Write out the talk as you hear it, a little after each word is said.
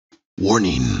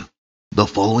Warning. The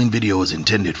following video is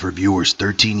intended for viewers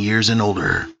 13 years and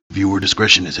older. Viewer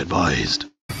discretion is advised.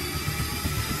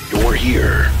 You're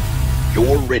here.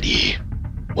 You're ready.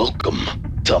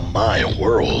 Welcome to my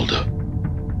world.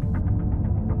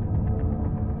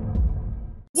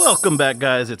 Welcome back,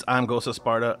 guys. It's I'm Ghost of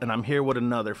Sparta, and I'm here with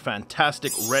another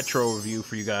fantastic retro review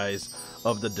for you guys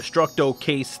of the Destructo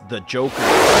case, the Joker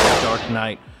Dark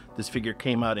Knight. This figure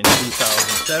came out in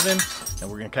 2007, and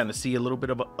we're gonna kind of see a little bit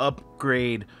of an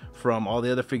upgrade from all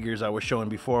the other figures I was showing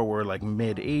before. We're like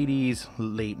mid 80s,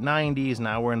 late 90s.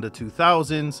 Now we're in the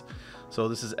 2000s. So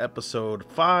this is episode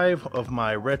 5 of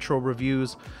my retro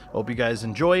reviews. Hope you guys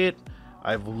enjoy it.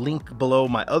 I've linked below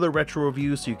my other retro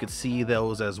reviews so you could see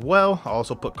those as well. I'll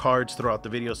also put cards throughout the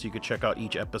video so you could check out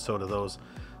each episode of those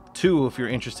too if you're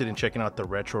interested in checking out the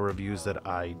retro reviews that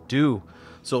I do.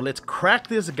 So let's crack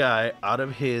this guy out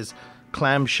of his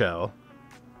clamshell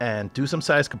and do some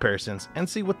size comparisons and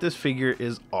see what this figure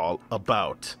is all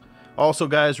about. Also,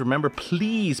 guys, remember,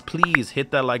 please hit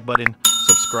that like button,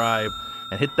 subscribe,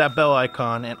 and hit that bell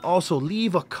icon, and also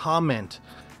leave a comment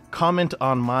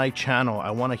on my channel.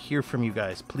 I want to hear from you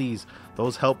guys, please.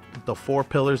 Those help the 4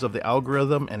 pillars of the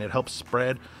algorithm, and it helps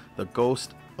spread the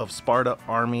Ghost of Sparta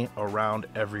army around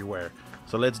everywhere.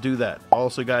 So let's do that.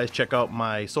 Also, guys, check out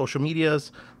my social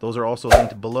medias. Those are also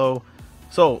linked below.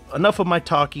 So enough of my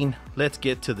talking. Let's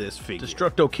get to this figure.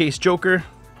 Destructo case Joker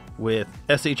with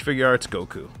SH Figure Arts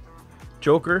Goku.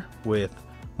 Joker with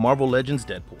Marvel Legends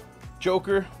Deadpool.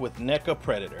 Joker with NECA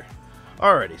Predator.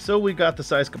 Alrighty, so we got the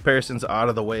size comparisons out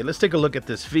of the way. Let's take a look at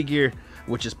this figure,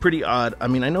 which is pretty odd. I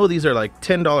mean, I know these are like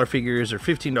 $10 figures or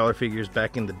 $15 figures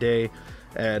back in the day,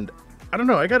 and I don't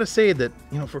know, I gotta say that,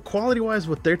 you know, for quality wise,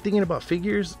 what they're thinking about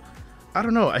figures, I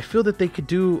don't know, I feel that they could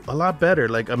do a lot better.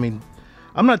 Like, I mean,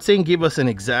 I'm not saying give us an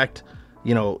exact,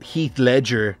 you know, Heath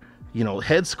Ledger, you know,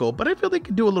 head sculpt, but I feel they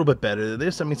could do a little bit better than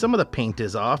this. I mean, some of the paint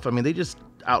is off. I mean, they just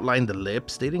outlined the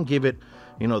lips. They didn't give it,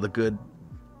 you know, the good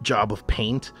job of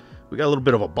paint. We got a little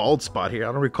bit of a bald spot here.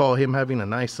 I don't recall him having a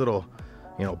nice little,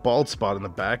 you know, bald spot in the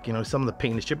back. You know, some of the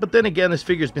paint is chipped. But then again, this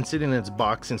figure's been sitting in its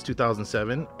box since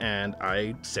 2007, and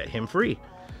I set him free.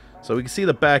 So we can see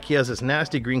the back. He has this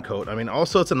nasty green coat. I mean,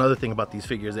 also, it's another thing about these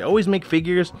figures. They always make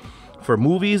figures for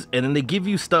movies, and then they give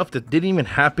you stuff that didn't even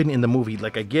happen in the movie.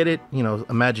 Like, I get it, you know,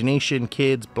 imagination,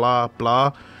 kids, blah,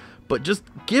 blah. But just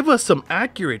give us some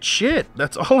accurate shit.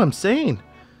 That's all I'm saying.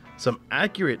 Some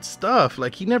accurate stuff.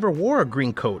 Like, he never wore a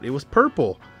green coat. It was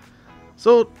purple.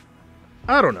 So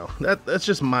I don't know. That's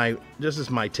just my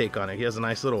take on it. He has a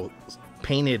nice little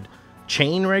painted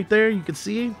chain right there. You can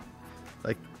see,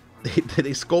 like,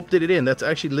 they sculpted it in. That's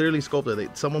actually literally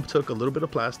sculpted. Someone took a little bit of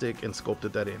plastic and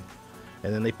sculpted that in,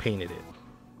 and then they painted it.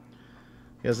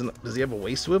 Does he have a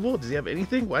waist swivel? Does he have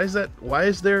anything? Why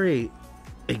is there a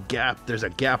gap? There's a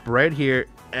gap right here,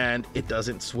 and it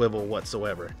doesn't swivel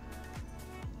whatsoever.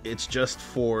 It's just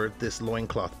for this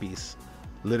loincloth piece.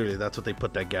 Literally, that's what they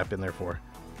put that gap in there for.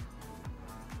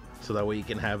 So that way you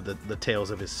can have the tails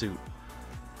of his suit.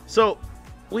 So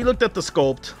we looked at the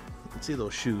sculpt. Let's see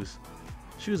those shoes.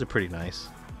 Shoes are pretty nice.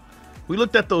 We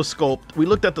looked at those sculpt. We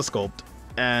looked at the sculpt.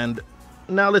 And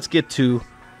now let's get to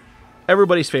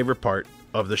everybody's favorite part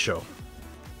of the show.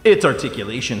 It's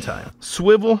articulation time.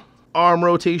 Swivel, arm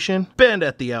rotation, bend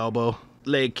at the elbow.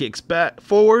 Leg kicks back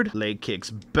forward, leg kicks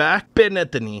back, bend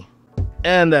at the knee,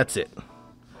 and that's it.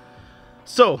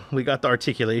 So we got the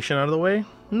articulation out of the way.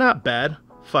 Not bad.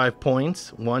 5 points.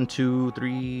 1, 2,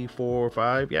 3, 4,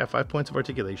 5. Yeah, 5 points of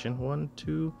articulation. 1,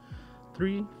 2,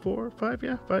 3, 4, 5.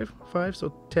 Yeah, 5.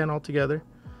 So 10 altogether.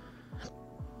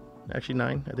 Actually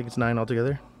 9. I think it's 9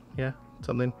 altogether. Yeah,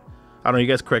 something. I don't know. You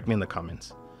guys correct me in the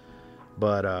comments.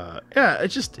 But yeah,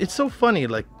 it's so funny.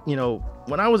 Like, you know,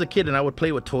 when I was a kid and I would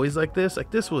play with toys like this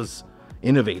was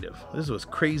innovative. This was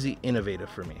crazy innovative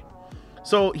for me.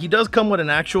 So he does come with an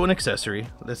actual accessory.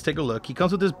 Let's take a look. He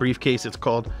comes with this briefcase. It's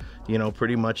called, you know,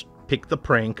 pretty much Pick the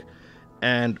Prank.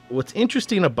 And what's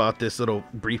interesting about this little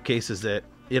briefcase is that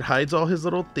it hides all his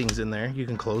little things in there. You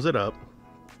can close it up.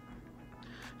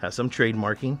 Has some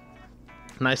trademarking.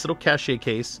 Nice little cachet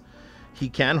case. He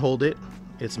can hold it.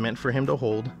 It's meant for him to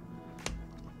hold.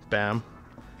 Bam.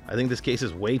 I think this case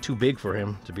is way too big for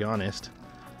him, to be honest.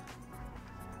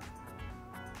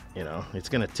 You know, it's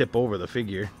gonna tip over the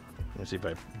figure. Let me see if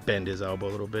I bend his elbow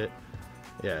a little bit.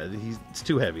 Yeah, it's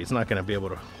too heavy. It's not gonna be able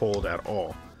to hold at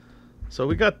all. So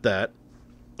we got that.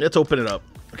 Let's open it up.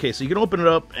 Okay, so you can open it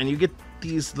up and you get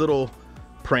these little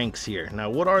pranks here. Now,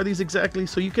 what are these exactly?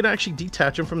 So you can actually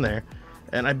detach them from there.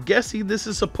 And I'm guessing this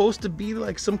is supposed to be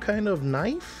like some kind of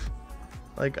knife?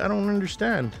 Like, I don't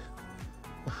understand.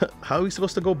 How are we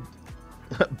supposed to go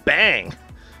bang?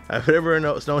 I've never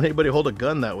known anybody hold a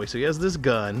gun that way. So he has this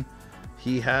gun.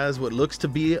 He has what looks to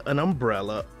be an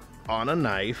umbrella on a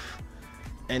knife.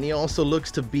 And he also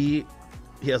looks to be,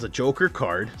 he has a Joker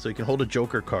card, so he can hold a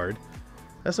Joker card.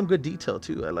 That's some good detail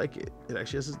too. I like it. It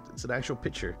actually has, it's an actual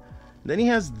picture. Then he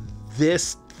has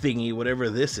this thingy, whatever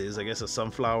this is. I guess a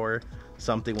sunflower,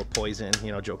 something with poison.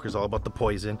 You know, Joker's all about the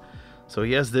poison. So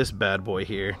he has this bad boy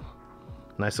here.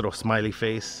 Nice little smiley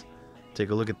face. Take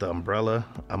a look at the umbrella.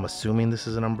 I'm assuming this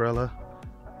is an umbrella.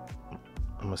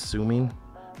 I'm assuming.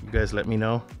 You guys let me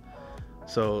know.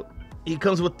 So he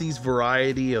comes with these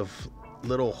variety of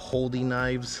little holding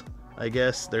knives. I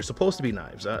guess they're supposed to be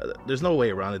knives. There's no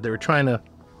way around it. They were trying to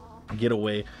get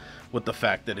away with the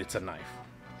fact that it's a knife.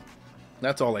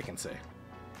 That's all I can say.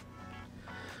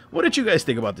 What did you guys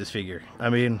think about this figure? I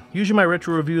mean, usually my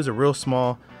retro reviews are real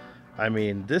small. I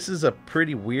mean, this is a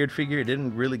pretty weird figure. It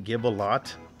didn't really give a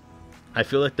lot. I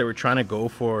feel like they were trying to go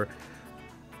for,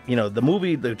 you know, the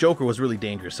movie, the Joker was really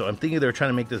dangerous. So I'm thinking they were trying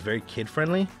to make this very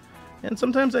kid-friendly. And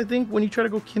sometimes I think when you try to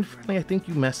go kid-friendly, I think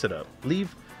you mess it up.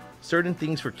 Leave certain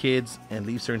things for kids and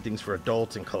leave certain things for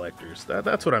adults and collectors.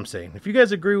 That's what I'm saying. If you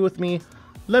guys agree with me,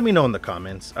 let me know in the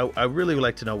comments. I really would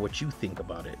like to know what you think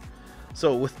about it.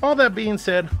 So with all that being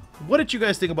said, what did you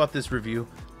guys think about this review?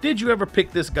 Did you ever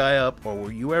pick this guy up, or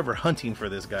were you ever hunting for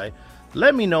this guy?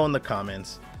 Let me know in the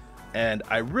comments. And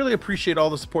I really appreciate all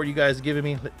the support you guys are giving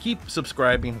me. Keep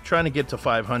subscribing. I'm trying to get to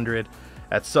 500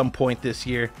 at some point this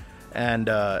year. And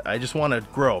I just want to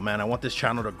grow, man. I want this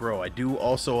channel to grow. I do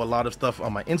also a lot of stuff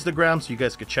on my Instagram, so you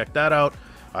guys could check that out.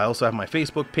 I also have my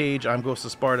Facebook page, I'm Ghost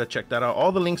of Sparta. Check that out.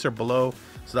 All the links are below,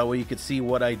 so that way you could see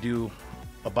what I do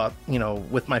about, you know,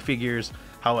 with my figures,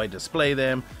 how I display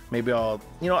them. Maybe I'll,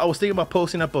 you know, I was thinking about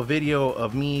posting up a video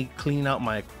of me cleaning out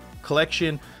my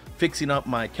collection, fixing up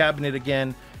my cabinet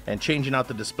again, and changing out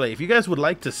the display. If you guys would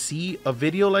like to see a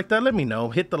video like that, let me know.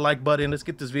 Hit the like button. Let's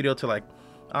get this video to, like,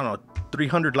 I don't know,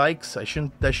 300 likes. That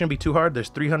shouldn't be too hard. There's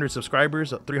 300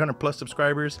 subscribers, 300 plus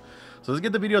subscribers. So let's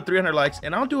get the video 300 likes,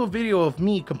 and I'll do a video of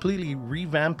me completely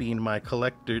revamping my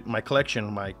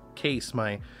collection, my case,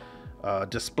 my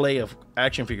display of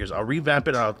action figures. I'll revamp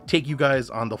it. I'll take you guys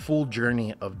on the full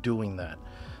journey of doing that.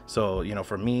 So, you know,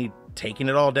 for me, taking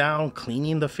it all down,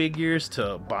 cleaning the figures,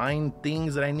 to buying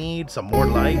things that I need, some more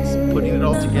lights, putting it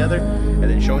all together, and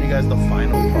then showing you guys the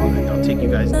final product. I'll take you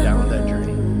guys down that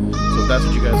journey. So if that's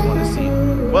what you guys want to see.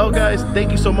 Well, guys,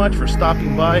 thank you so much for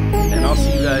stopping by, and I'll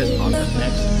see you guys on the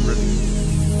next video.